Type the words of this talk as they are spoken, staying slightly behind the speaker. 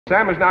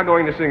Sam is now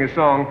going to sing a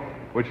song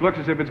which looks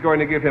as if it's going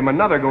to give him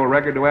another gold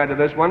record to add to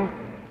this one.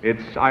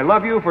 It's I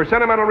Love You for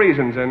Sentimental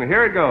Reasons, and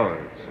here it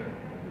goes.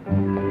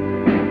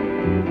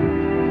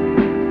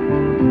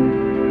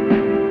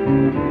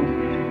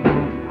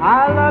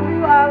 I love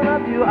you, I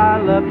love you, I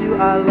love you,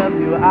 I love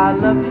you, I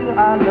love you,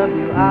 I love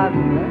you, I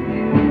love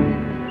you.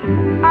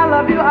 I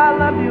love you, I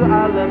love you,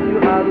 I love you,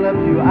 I love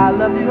you, I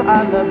love you,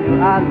 I love you,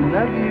 I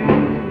love you.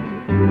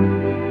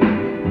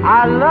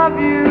 I love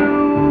you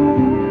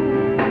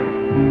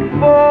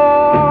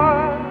for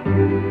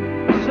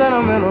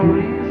sentimental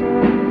reasons.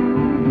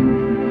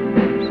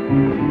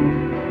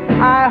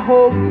 I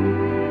hope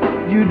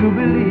you do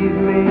believe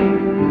me.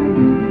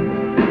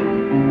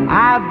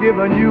 I've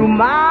given you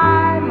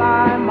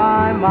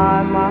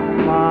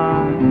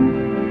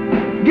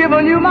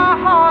given you my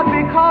heart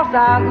because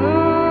I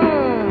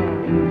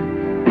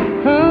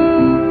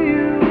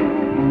you,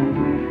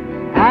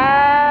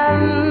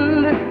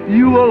 and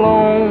you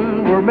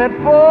alone were meant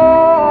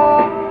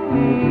for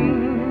me.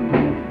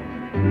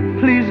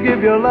 Please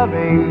give your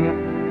loving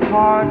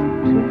heart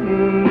to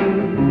me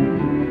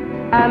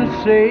and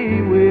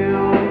say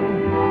we'll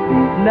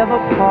never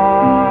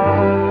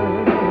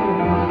part.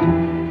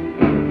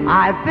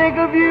 I think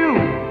of you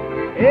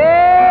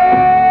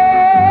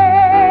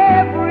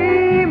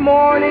every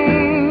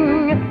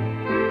morning.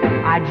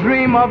 I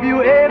dream of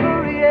you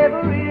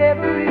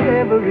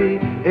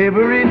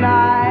every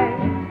night.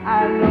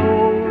 I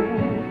know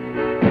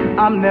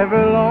I'm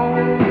never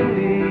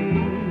lonely.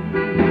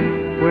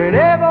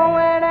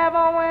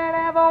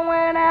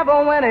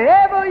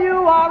 Whenever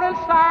you are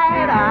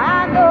inside,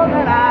 I know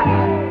that I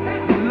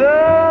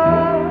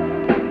love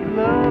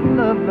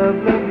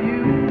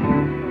you.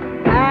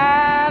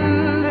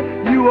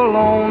 You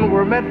alone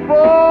were meant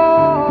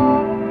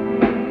for.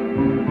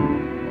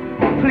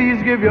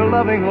 Please give your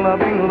loving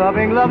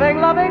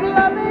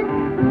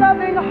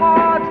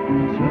heart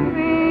to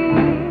me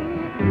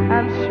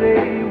and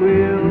say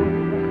we'll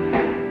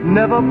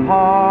never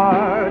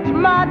part.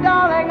 My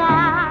darling,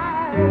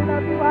 I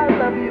love you, I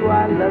love you,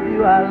 I love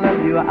you, I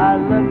love you, I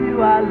love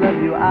you, I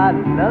love you, I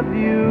love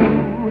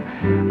you.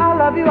 I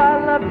love you,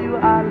 I love you,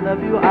 I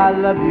love you, I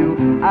love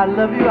you, I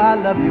love you, I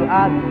love you,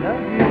 I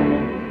love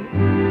you.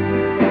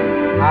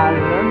 I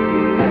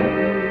love you.